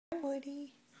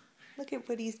Look at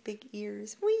Woody's big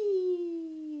ears.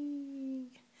 Whee!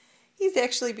 He's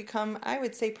actually become, I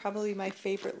would say, probably my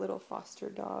favorite little foster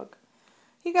dog.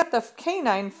 He got the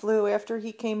canine flu after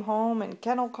he came home and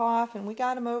kennel cough, and we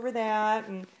got him over that,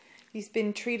 and he's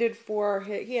been treated for,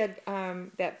 he had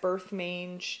that birth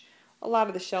mange. A lot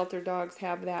of the shelter dogs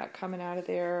have that coming out of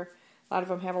there. A lot of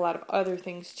them have a lot of other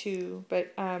things too,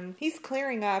 but he's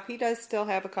clearing up. He does still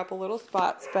have a couple little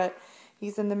spots, but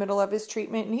he's in the middle of his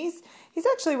treatment, and he's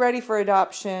actually ready for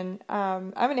adoption.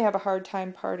 I'm going to have a hard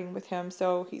time parting with him,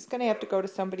 so he's going to have to go to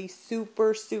somebody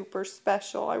super, super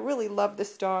special. I really love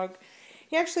this dog.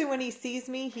 He actually, when he sees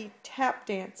me, he tap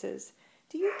dances.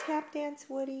 Do you tap dance,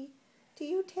 Woody? Do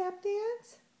you tap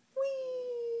dance?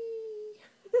 Whee!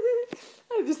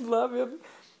 I just love him.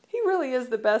 He really is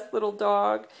the best little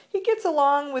dog. He gets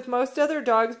along with most other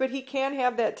dogs, but he can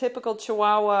have that typical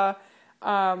Chihuahua,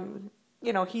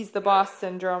 you know, he's the boss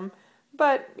syndrome.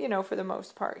 But, you know, for the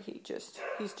most part,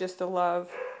 he's just a love.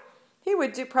 He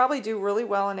would probably do really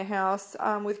well in a house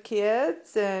with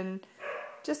kids, and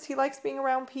just he likes being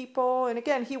around people. And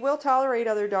again, he will tolerate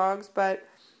other dogs, but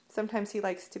sometimes he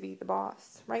likes to be the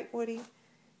boss. Right, Woody?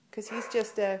 Because he's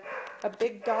just a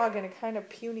big dog in a kind of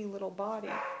puny little body.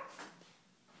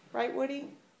 Right,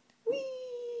 Woody?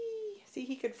 Whee! See,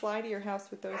 he could fly to your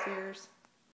house with those ears.